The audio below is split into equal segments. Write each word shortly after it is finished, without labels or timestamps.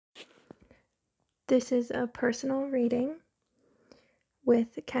This is a personal reading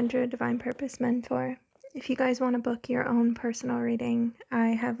with Kendra Divine Purpose Mentor. If you guys want to book your own personal reading,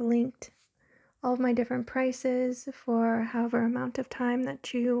 I have linked all of my different prices for however amount of time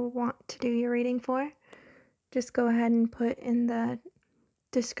that you want to do your reading for. Just go ahead and put in the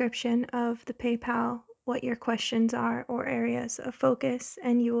description of the PayPal what your questions are or areas of focus,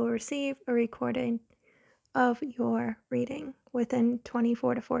 and you will receive a recording of your reading within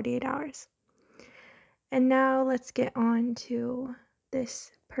 24 to 48 hours. And now let's get on to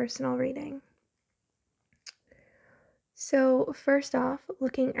this personal reading. So first off,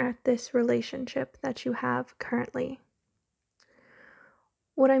 looking at this relationship that you have currently.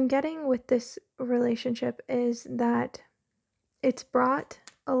 What I'm getting with this relationship is that it's brought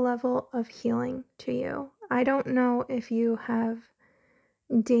a level of healing to you. I don't know if you have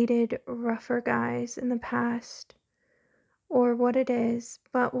dated rougher guys in the past or what it is,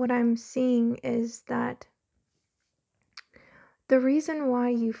 but what I'm seeing is that the reason why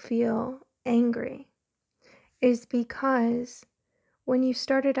you feel angry is because when you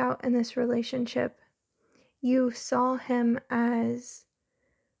started out in this relationship, you saw him as,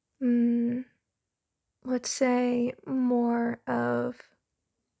 let's say, more of,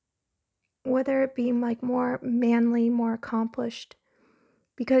 whether it be like more manly, more accomplished,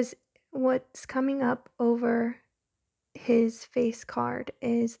 because what's coming up over his face card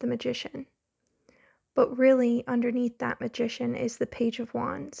is the Magician. But really, underneath that Magician is the Page of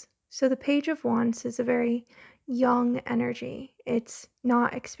Wands. So the Page of Wands is a very young energy. It's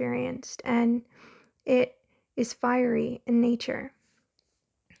not experienced, and it is fiery in nature.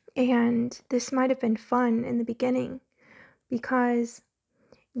 And this might have been fun in the beginning because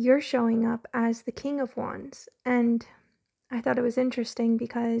you're showing up as the King of Wands. And I thought it was interesting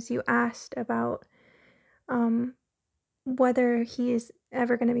because you asked about whether he is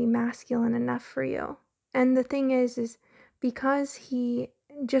ever going to be masculine enough for you. And the thing is because he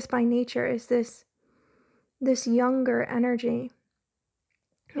just by nature is this younger energy,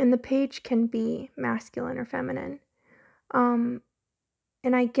 and the page can be masculine or feminine. And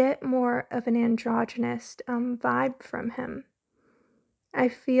I get more of an androgynous vibe from him. I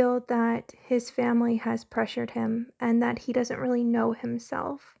feel that his family has pressured him and that he doesn't really know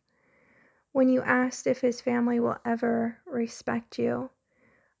himself. When you asked if his family will ever respect you,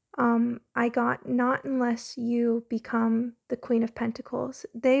 I got not unless you become the Queen of Pentacles.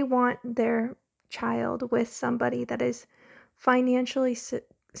 They want their child with somebody that is financially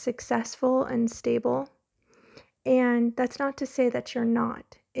successful and stable. And that's not to say that you're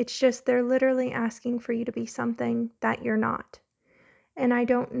not. It's just they're literally asking for you to be something that you're not. And I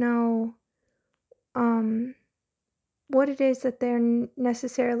don't know what it is that they're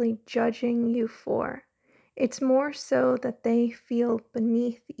necessarily judging you for. It's more so that they feel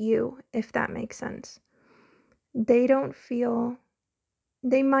beneath you, if that makes sense. They don't feel,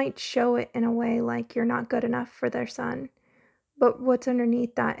 they might show it in a way like you're not good enough for their son. But what's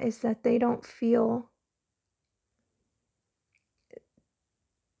underneath that is that they don't feel,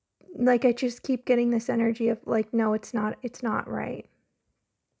 like I just keep getting this energy of like, no, it's not right.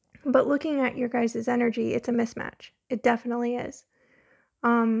 But looking at your guys' energy, it's a mismatch. It definitely is.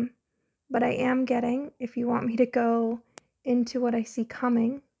 But I am getting, if you want me to go into what I see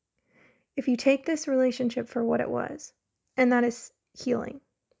coming, if you take this relationship for what it was, and that is healing,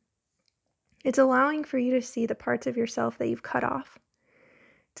 it's allowing for you to see the parts of yourself that you've cut off.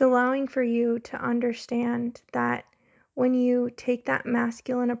 It's allowing for you to understand that when you take that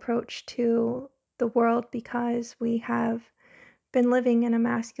masculine approach to the world, because we have been living in a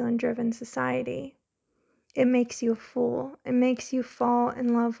masculine-driven society, it makes you a fool. It makes you fall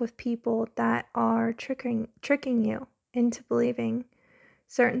in love with people that are tricking you into believing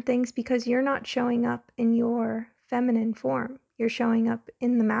certain things because you're not showing up in your feminine form. You're showing up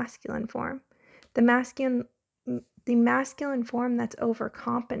in the masculine form. The masculine form that's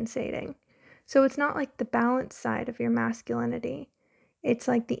overcompensating. So it's not like the balanced side of your masculinity. It's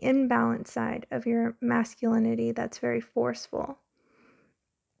like the imbalanced side of your masculinity that's very forceful.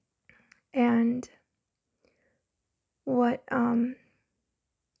 And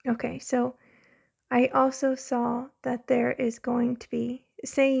okay, so I also saw that there is going to be,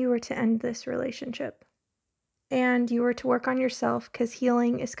 say you were to end this relationship and you were to work on yourself because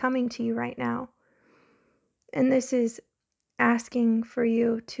healing is coming to you right now. And this is asking for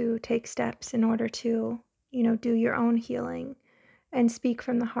you to take steps in order to, do your own healing and speak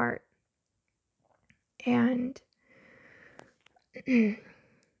from the heart. And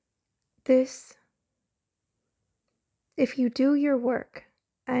this, if you do your work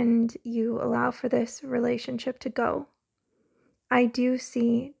and you allow for this relationship to go, I do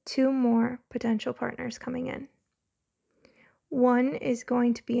see 2 more potential partners coming in. One is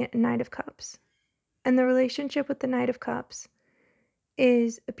going to be a Knight of Cups. And the relationship with the Knight of Cups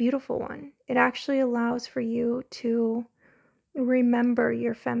is a beautiful one. It actually allows for you to remember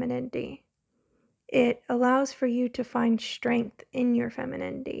your femininity. It allows for you to find strength in your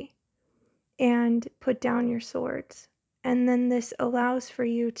femininity and put down your swords. And then this allows for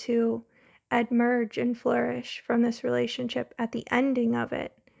you to emerge and flourish from this relationship at the ending of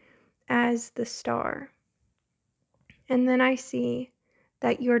it as the star. And then I see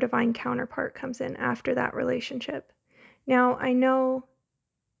that your divine counterpart comes in after that relationship. Now, I know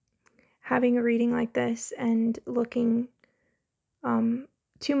having a reading like this and looking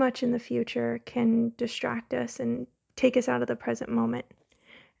too much in the future can distract us and take us out of the present moment.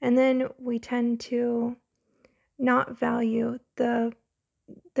 And then we tend to not value the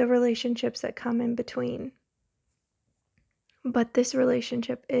relationships that come in between. But this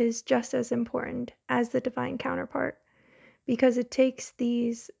relationship is just as important as the divine counterpart, because it takes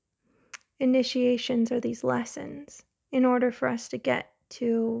these initiations or these lessons in order for us to get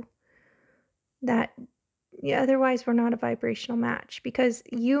to that. Yeah, otherwise we're not a vibrational match, because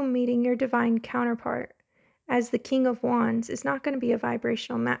you meeting your divine counterpart as the King of Wands is not going to be a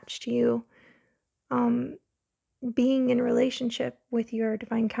vibrational match to you being in relationship with your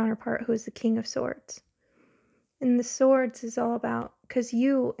divine counterpart who is the King of Swords. And the swords is all about, because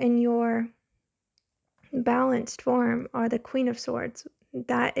you in your balanced form are the Queen of Swords.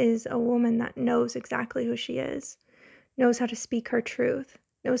 That is a woman that knows exactly who she is, knows how to speak her truth,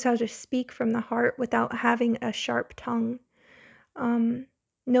 knows how to speak from the heart without having a sharp tongue,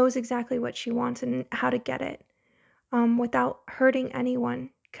 knows exactly what she wants and how to get it without hurting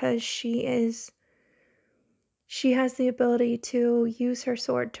anyone, because she has the ability to use her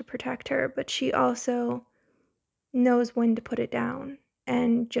sword to protect her, but she also knows when to put it down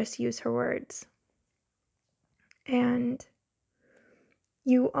and just use her words. And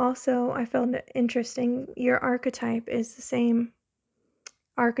you also, I found it interesting, your archetype is the same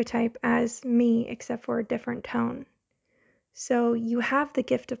archetype as me, except for a different tone. So you have the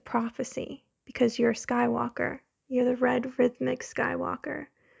gift of prophecy because you're a Skywalker. You're the red rhythmic Skywalker.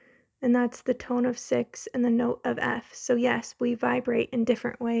 And that's the tone of 6 and the note of F. So yes, we vibrate in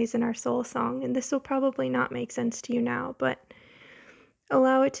different ways in our soul song. And this will probably not make sense to you now, but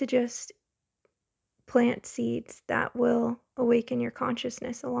allow it to just plant seeds that will awaken your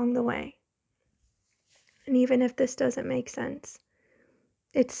consciousness along the way. And even if this doesn't make sense,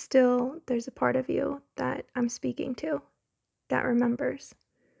 it's still, there's a part of you that I'm speaking to that remembers.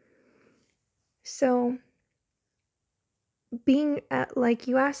 So being at, like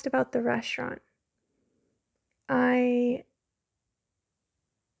you asked about the restaurant, I'm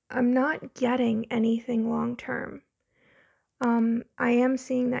not getting anything long term. I am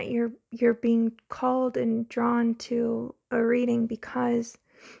seeing that you're being called and drawn to a reading because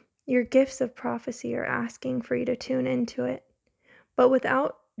your gifts of prophecy are asking for you to tune into it. But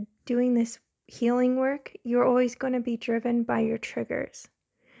without doing this healing work, you're always going to be driven by your triggers.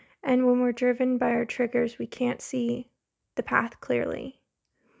 And when we're driven by our triggers, we can't see the path clearly.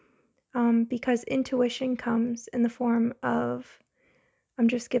 Because intuition comes in the form of, I'm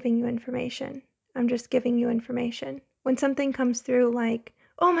just giving you information. I'm just giving you information. When something comes through like,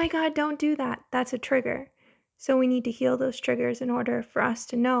 oh my God, don't do that, that's a trigger. So we need to heal those triggers in order for us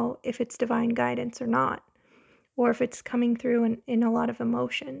to know if it's divine guidance or not, or if it's coming through in a lot of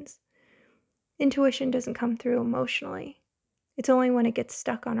emotions. Intuition doesn't come through emotionally. It's only when it gets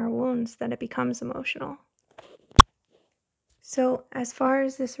stuck on our wounds that it becomes emotional. So as far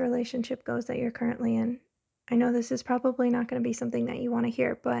as this relationship goes that you're currently in, I know this is probably not going to be something that you want to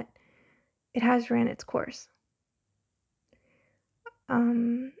hear, but it has ran its course.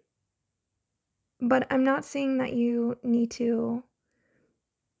 But I'm not saying that you need to,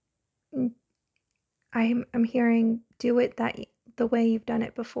 I'm hearing do it the way you've done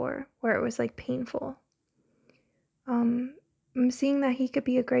it before, where it was like painful. I'm seeing that he could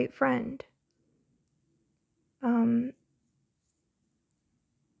be a great friend.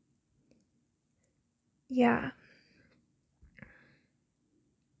 Yeah.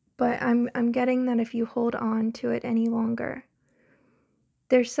 But I'm getting that if you hold on to it any longer,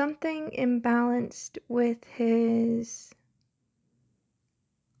 there's something imbalanced with his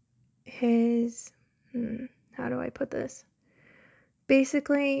how do I put this?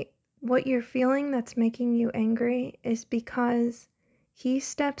 Basically, what you're feeling that's making you angry is because he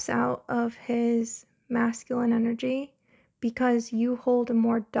steps out of his masculine energy because you hold a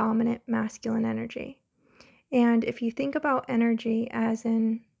more dominant masculine energy. And if you think about energy as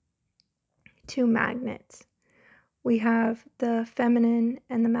in 2 magnets, we have the feminine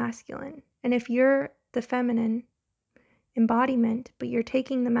and the masculine. And if you're the feminine embodiment, but you're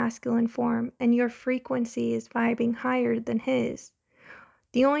taking the masculine form and your frequency is vibing higher than his,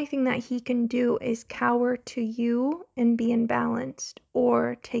 the only thing that he can do is cower to you and be imbalanced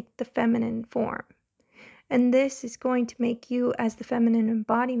or take the feminine form. And this is going to make you, as the feminine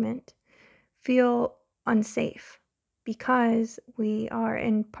embodiment, feel unsafe because we are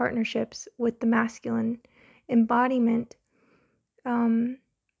in partnerships with the masculine embodiment. And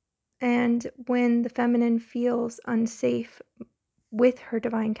when the feminine feels unsafe with her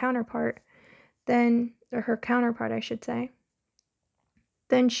divine counterpart, then, or her counterpart, I should say,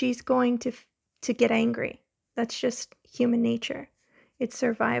 then she's going to get angry. That's just human nature. It's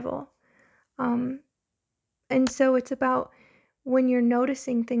survival. And so it's about, when you're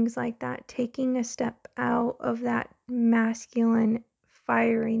noticing things like that, taking a step out of that masculine,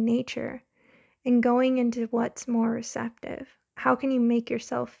 fiery nature and going into what's more receptive. How can you make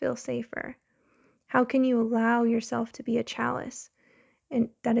yourself feel safer? How can you allow yourself to be a chalice and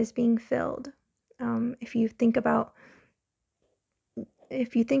that is being filled? If you think about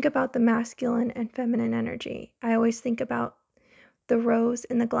the masculine and feminine energy, I always think about the rose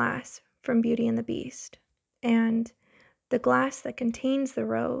in the glass from Beauty and the Beast. And the glass that contains the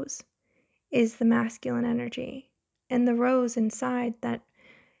rose is the masculine energy. And the rose inside that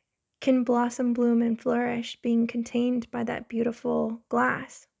can blossom, bloom, and flourish, being contained by that beautiful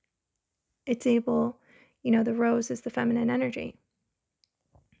glass. It's able, the rose is the feminine energy.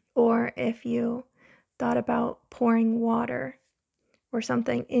 Or if you thought about pouring water or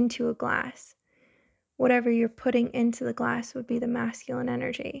something into a glass, whatever you're putting into the glass would be the masculine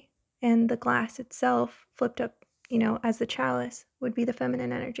energy. And the glass itself, flipped up, as the chalice, would be the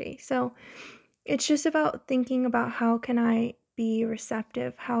feminine energy. So it's just about thinking about, how can I be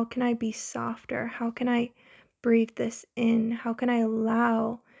receptive? How can I be softer? How can I breathe this in? How can I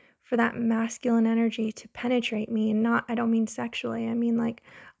allow for that masculine energy to penetrate me? And I don't mean sexually, I mean like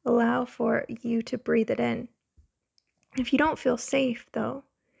allow for you to breathe it in. If you don't feel safe though,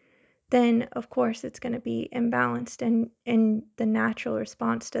 then of course it's going to be imbalanced, and the natural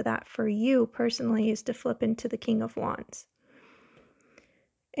response to that for you personally is to flip into the King of Wands.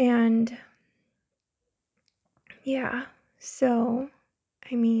 And yeah, so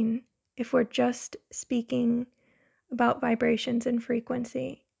I mean, if we're just speaking about vibrations and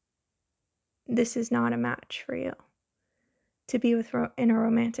frequency, this is not a match for you to be with in a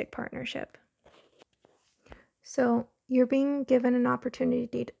romantic partnership. So you're being given an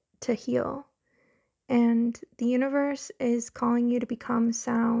opportunity to heal. And the universe is calling you to become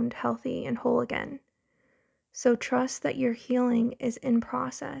sound, healthy, and whole again. So trust that your healing is in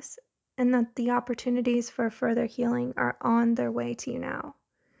process and that the opportunities for further healing are on their way to you now.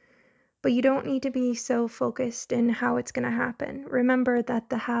 But you don't need to be so focused in how it's going to happen. Remember that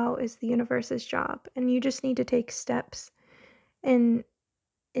the how is the universe's job, and you just need to take steps and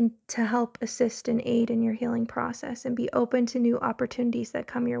to help assist and aid in your healing process, and be open to new opportunities that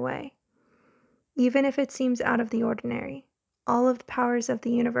come your way. Even if it seems out of the ordinary, all of the powers of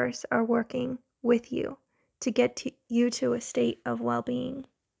the universe are working with you to get you to a state of well-being.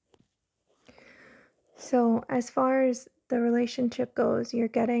 So as far as the relationship goes, you're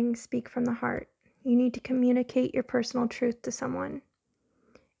getting speak from the heart. You need to communicate your personal truth to someone.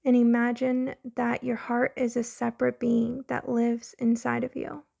 And imagine that your heart is a separate being that lives inside of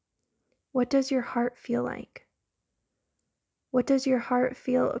you. What does your heart feel like? What does your heart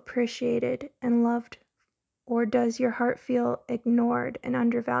feel appreciated and loved? Or does your heart feel ignored and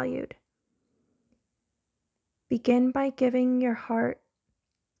undervalued? Begin by giving your heart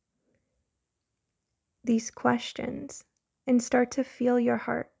these questions and start to feel your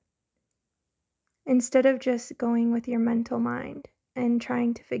heart. Instead of just going with your mental mind and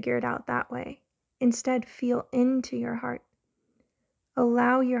trying to figure it out that way, instead feel into your heart.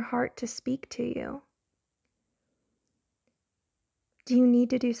 Allow your heart to speak to you. Do you need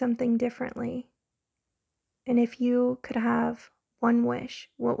to do something differently? And if you could have one wish,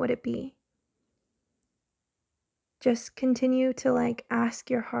 what would it be? Just continue to ask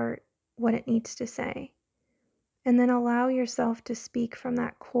your heart what it needs to say. And then allow yourself to speak from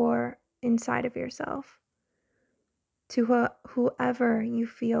that core inside of yourself to whoever you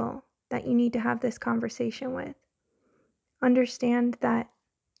feel that you need to have this conversation with. Understand that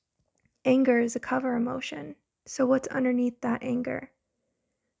anger is a cover emotion. So what's underneath that anger?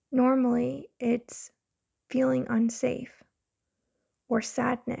 Normally, it's feeling unsafe or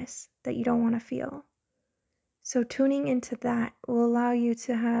sadness that you don't want to feel. So tuning into that will allow you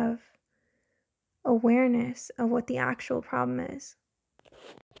to have awareness of what the actual problem is.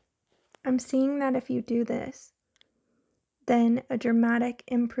 I'm seeing that if you do this, then a dramatic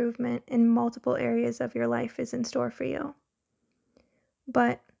improvement in multiple areas of your life is in store for you.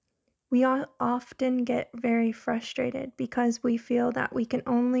 But we all often get very frustrated because we feel that we can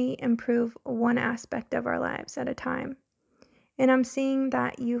only improve one aspect of our lives at a time. And I'm seeing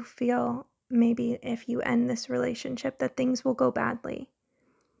that you feel maybe if you end this relationship that things will go badly.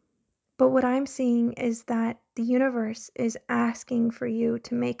 But what I'm seeing is that the universe is asking for you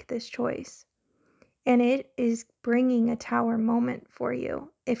to make this choice. And it is bringing a tower moment for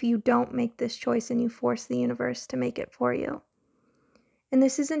you if you don't make this choice and you force the universe to make it for you. And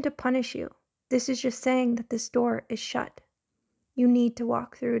this isn't to punish you. This is just saying that this door is shut. You need to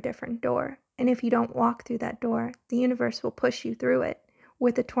walk through a different door. And if you don't walk through that door, the universe will push you through it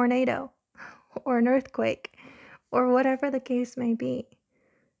with a tornado or an earthquake or whatever the case may be.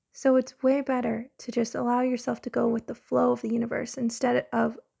 So it's way better to just allow yourself to go with the flow of the universe instead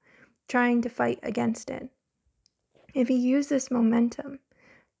of trying to fight against it. If you use this momentum,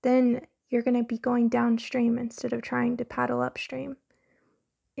 then you're going to be going downstream instead of trying to paddle upstream.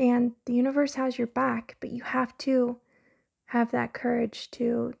 And the universe has your back, but you have to have that courage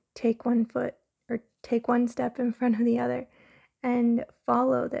to take one foot or take one step in front of the other and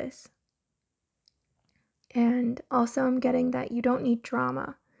follow this. And also I'm getting that you don't need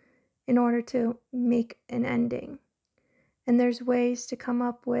drama in order to make an ending. And there's ways to come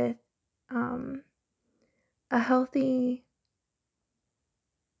up with a healthy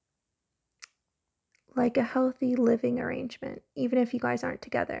living arrangement, even if you guys aren't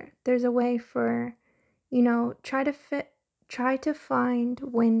together. There's a way for, try to find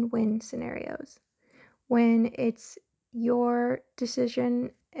win-win scenarios when it's your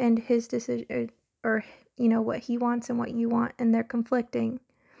decision and his decision, or what he wants and what you want, and they're conflicting.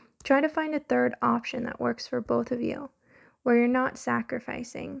 Try to find a third option that works for both of you, where you're not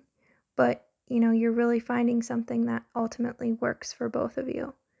sacrificing, but you're really finding something that ultimately works for both of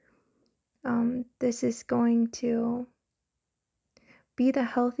you. This is going to be the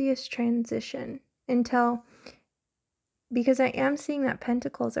healthiest transition because I am seeing that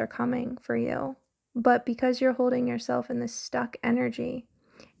pentacles are coming for you, but because you're holding yourself in this stuck energy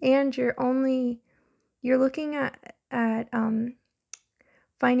and you're looking at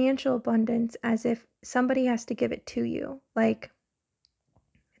financial abundance as if somebody has to give it to you, like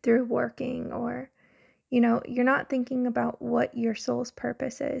through working, or you're not thinking about what your soul's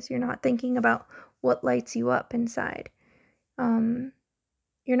purpose is. You're not thinking about what lights you up inside. You're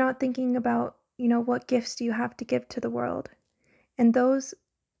not thinking about what gifts do you have to give to the world. And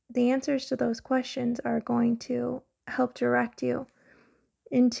the answers to those questions are going to help direct you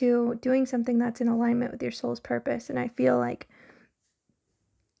into doing something that's in alignment with your soul's purpose. And I feel like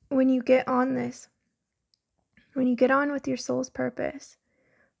when you get on with your soul's purpose,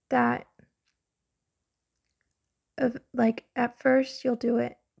 that at first you'll do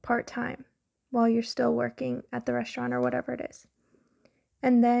it part-time while you're still working at the restaurant or whatever it is.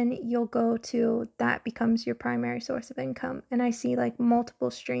 And then you'll go to that becomes your primary source of income. And I see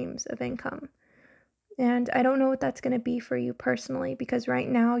multiple streams of income. And I don't know what that's going to be for you personally, because right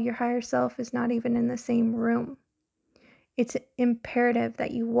now your higher self is not even in the same room. It's imperative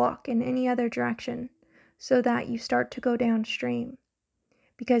that you walk in any other direction so that you start to go downstream.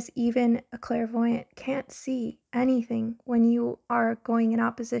 Because even a clairvoyant can't see anything when you are going in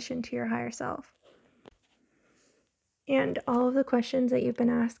opposition to your higher self. And all of the questions that you've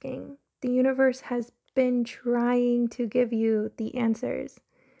been asking, the universe has been trying to give you the answers.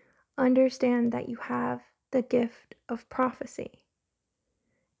 Understand that you have the gift of prophecy.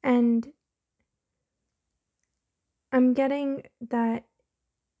 And I'm getting that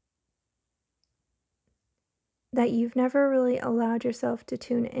you've never really allowed yourself to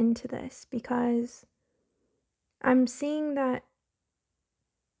tune into this, because I'm seeing that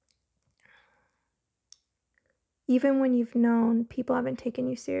even when you've known, people haven't taken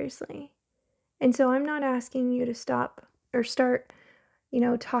you seriously. And so I'm not asking you to stop or start,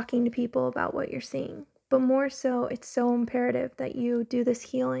 talking to people about what you're seeing. But more so, it's so imperative that you do this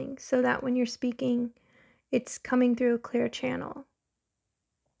healing so that when you're speaking, it's coming through a clear channel.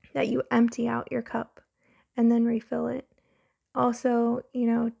 That you empty out your cup and then refill it. Also,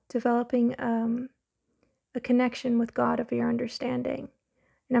 developing a connection with God of your understanding.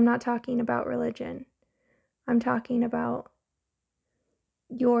 And I'm not talking about religion. I'm talking about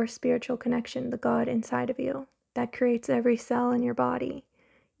your spiritual connection, the God inside of you that creates every cell in your body.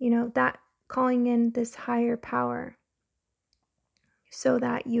 That calling in this higher power so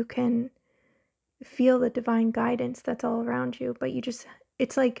that you can feel the divine guidance that's all around you. But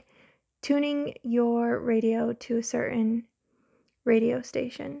it's like tuning your radio to a certain radio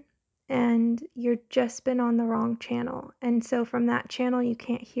station and you've just been on the wrong channel. And so from that channel, you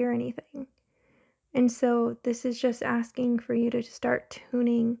can't hear anything. And so this is just asking for you to start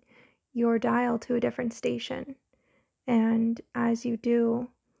tuning your dial to a different station. And as you do,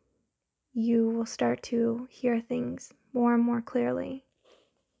 you will start to hear things more and more clearly.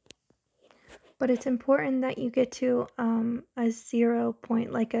 But it's important that you get to a 0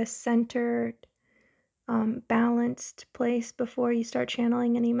 point, like a centered, balanced place before you start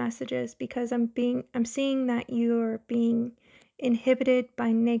channeling any messages, because I'm seeing that you're being inhibited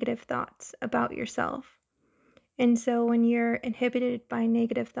by negative thoughts about yourself. And so when you're inhibited by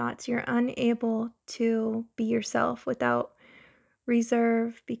negative thoughts, you're unable to be yourself without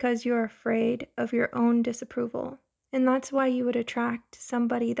reserve, because you're afraid of your own disapproval. And that's why you would attract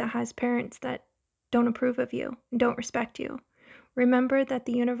somebody that has parents that don't approve of you and don't respect you. Remember that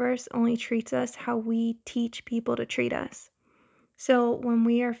the universe only treats us how we teach people to treat us. So when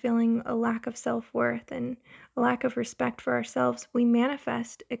we are feeling a lack of self-worth and a lack of respect for ourselves, we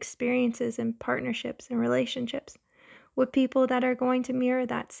manifest experiences and partnerships and relationships with people that are going to mirror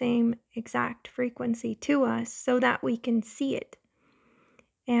that same exact frequency to us so that we can see it.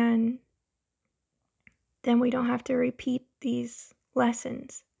 And then we don't have to repeat these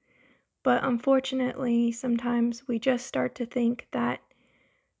lessons. But unfortunately, sometimes we just start to think that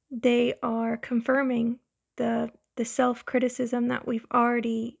they are confirming the self-criticism that we've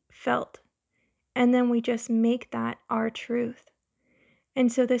already felt. And then we just make that our truth.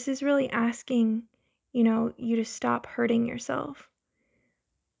 And so this is really asking, you to stop hurting yourself.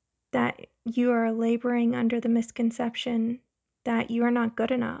 That you are laboring under the misconception that you are not good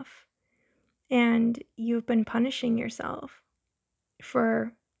enough. And you've been punishing yourself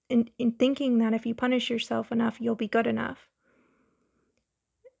for in thinking that if you punish yourself enough, you'll be good enough.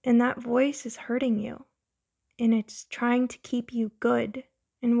 And that voice is hurting you. And it's trying to keep you good.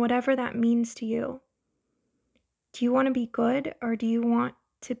 And whatever that means to you. Do you want to be good, or do you want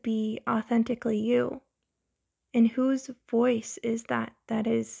to be authentically you? And whose voice is that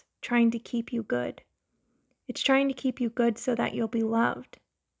is trying to keep you good? It's trying to keep you good so that you'll be loved.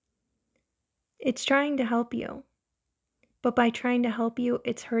 It's trying to help you. But by trying to help you,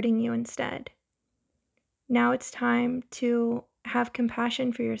 it's hurting you instead. Now it's time to have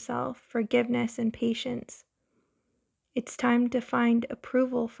compassion for yourself, forgiveness, and patience. It's time to find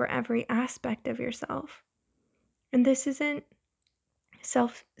approval for every aspect of yourself. And this isn't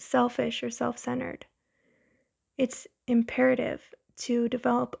selfish or self-centered. It's imperative to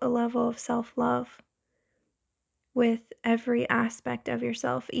develop a level of self-love with every aspect of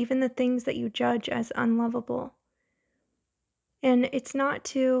yourself, even the things that you judge as unlovable. And it's not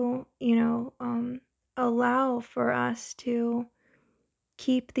to, allow for us to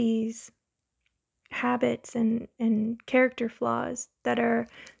keep these habits and character flaws that are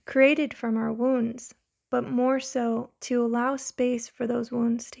created from our wounds, but more so to allow space for those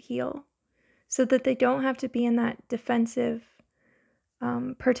wounds to heal so that they don't have to be in that defensive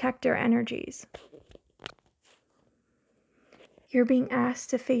protector energies. You're being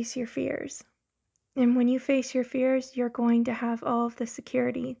asked to face your fears. And when you face your fears, you're going to have all of the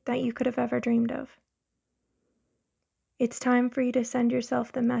security that you could have ever dreamed of. It's time for you to send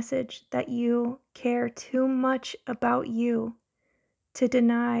yourself the message that you care too much about you to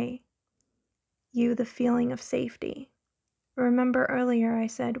deny you the feeling of safety. Remember earlier I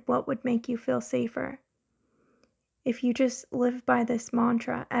said, what would make you feel safer? If you just live by this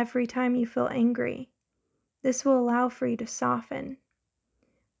mantra every time you feel angry, this will allow for you to soften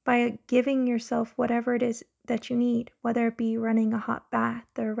by giving yourself whatever it is that you need, whether it be running a hot bath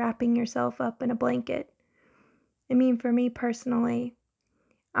or wrapping yourself up in a blanket. I mean, for me personally,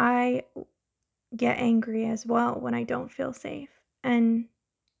 I get angry as well when I don't feel safe. And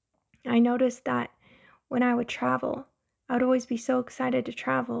I noticed that when I would travel, I would always be so excited to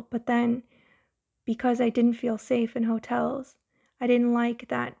travel, but then because I didn't feel safe in hotels, I didn't like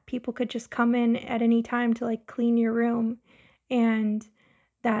that people could just come in at any time to clean your room, and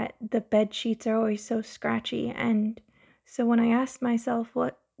that the bed sheets are always so scratchy. And so when I asked myself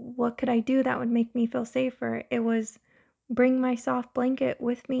what could I do that would make me feel safer, it was bring my soft blanket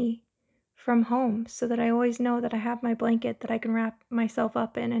with me from home so that I always know that I have my blanket that I can wrap myself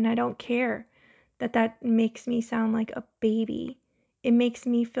up in, and I don't care that makes me sound like a baby. It makes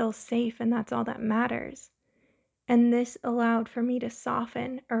me feel safe, and that's all that matters. And this allowed for me to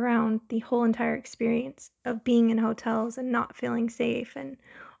soften around the whole entire experience of being in hotels and not feeling safe and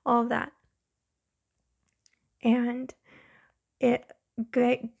all of that. And it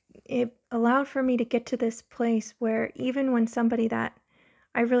allowed for me to get to this place where even when somebody that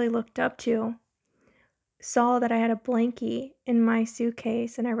I really looked up to saw that I had a blankie in my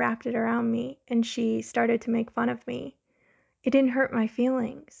suitcase and I wrapped it around me and she started to make fun of me, it didn't hurt my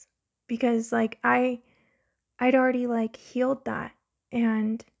feelings because like I'd already like healed that,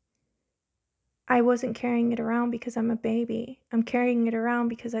 and I wasn't carrying it around because I'm a baby. I'm carrying it around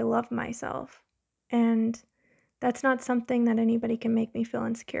because I love myself. And that's not something that anybody can make me feel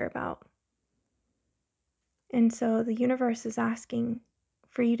insecure about. And so the universe is asking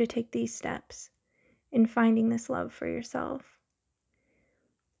for you to take these steps in finding this love for yourself.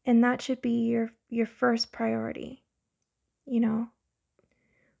 And that should be your first priority, you know,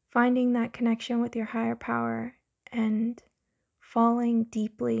 finding that connection with your higher power and falling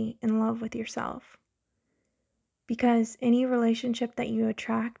deeply in love with yourself. Because any relationship that you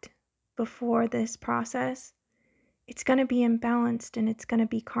attract before this process, it's going to be imbalanced and it's going to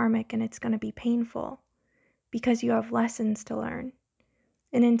be karmic and it's going to be painful because you have lessons to learn.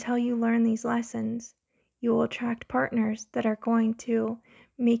 And until you learn these lessons, you will attract partners that are going to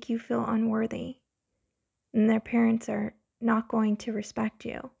make you feel unworthy. And their parents are not going to respect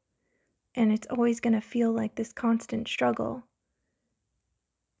you. And it's always going to feel like this constant struggle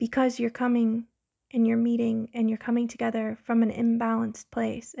because you're coming and you're meeting and you're coming together from an imbalanced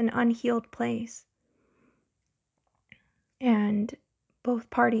place, an unhealed place. And both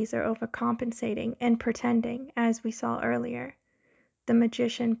parties are overcompensating and pretending, as we saw earlier. The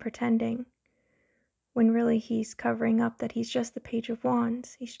magician pretending when really he's covering up that he's just the Page of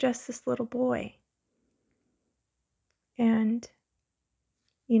Wands. He's just this little boy. And,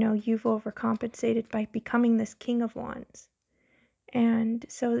 you know, you've overcompensated by becoming this King of Wands. And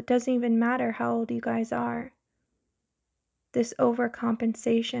so it doesn't even matter how old you guys are. This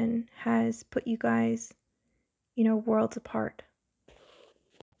overcompensation has put you guys, you know, worlds apart.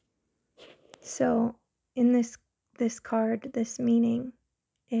 So in this card, this meaning,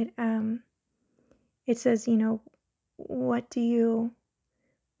 it says, you know, what can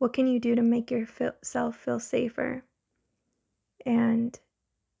you do to make yourself feel safer? And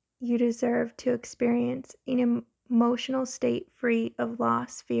you deserve to experience an emotional state free of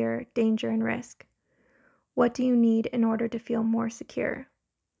loss, fear, danger, and risk. What do you need in order to feel more secure?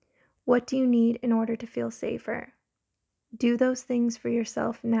 What do you need in order to feel safer? Do those things for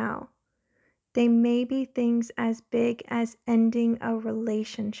yourself now. They may be things as big as ending a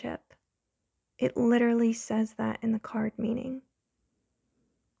relationship. It literally says that in the card meaning.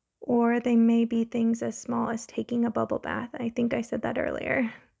 Or they may be things as small as taking a bubble bath. I think I said that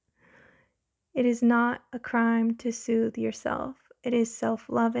earlier. It is not a crime to soothe yourself. It is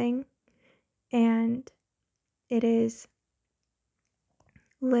self-loving, and it is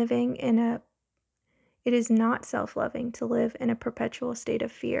it is not self-loving to live in a perpetual state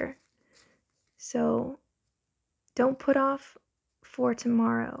of fear. So don't put off for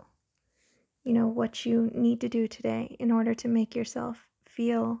tomorrow, you know, what you need to do today in order to make yourself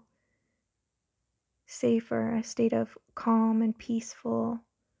feel safer, a state of calm and peaceful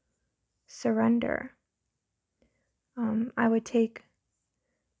surrender. I would take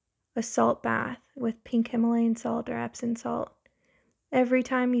a salt bath with pink Himalayan salt or Epsom salt every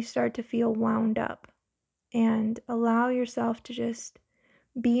time you start to feel wound up, and allow yourself to just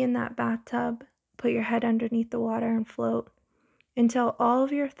be in that bathtub, put your head underneath the water and float until all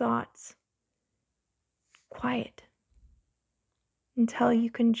of your thoughts quiet, until you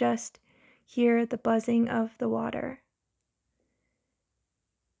can just hear the buzzing of the water,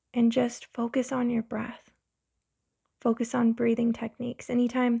 and just focus on your breath. Focus on breathing techniques.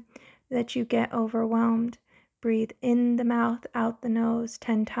 Anytime that you get overwhelmed, breathe in the mouth, out the nose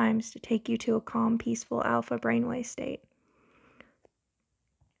 10 times to take you to a calm, peaceful alpha brainwave state.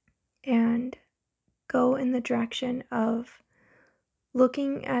 And go in the direction of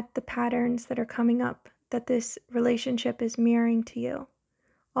looking at the patterns that are coming up that this relationship is mirroring to you.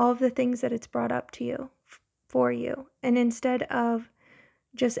 All of the things that it's brought up to you, for you. And instead of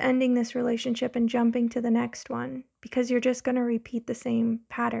just ending this relationship and jumping to the next one, because you're just going to repeat the same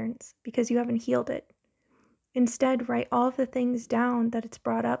patterns because you haven't healed it. Instead, write all of the things down that it's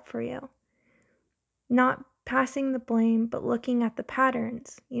brought up for you. Not passing the blame, but looking at the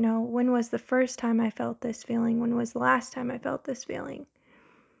patterns. You know, when was the first time I felt this feeling? When was the last time I felt this feeling?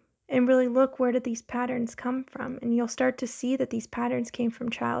 And really look, where did these patterns come from? And you'll start to see that these patterns came from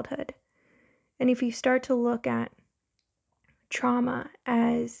childhood. And if you start to look at trauma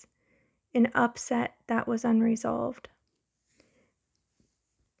as an upset that was unresolved,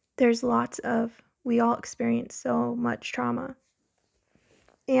 we all experience so much trauma.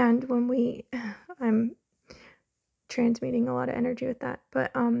 And when I'm transmuting a lot of energy with that,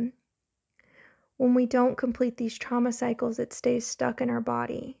 but when we don't complete these trauma cycles, it stays stuck in our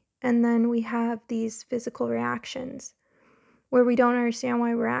body. And then we have these physical reactions where we don't understand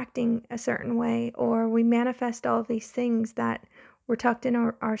why we're acting a certain way, or we manifest all of these things that were tucked in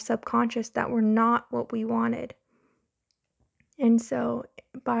our subconscious that were not what we wanted. And so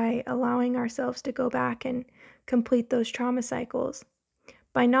by allowing ourselves to go back and complete those trauma cycles,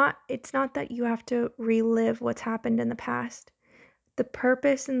 it's not that you have to relive what's happened in the past. The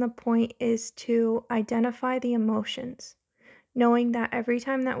purpose and the point is to identify the emotions, knowing that every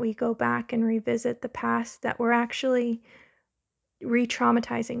time that we go back and revisit the past, that we're actually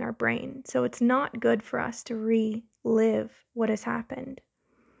re-traumatizing our brain. So it's not good for us to relive what has happened.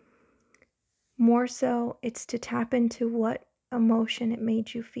 More so, it's to tap into what emotion it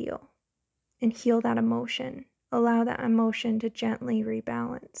made you feel and heal that emotion. Allow that emotion to gently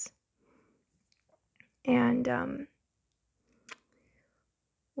rebalance. And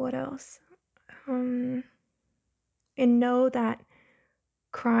what else? And know that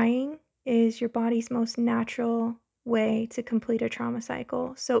crying is your body's most natural way to complete a trauma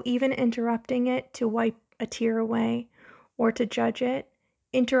cycle. So even interrupting it to wipe a tear away or to judge it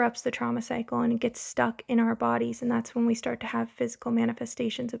interrupts the trauma cycle, and it gets stuck in our bodies, and that's when we start to have physical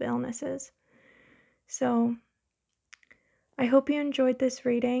manifestations of illnesses. So I hope you enjoyed this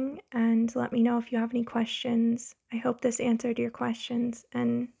reading, and let me know if you have any questions. I hope this answered your questions,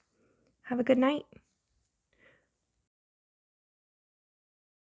 and have a good night.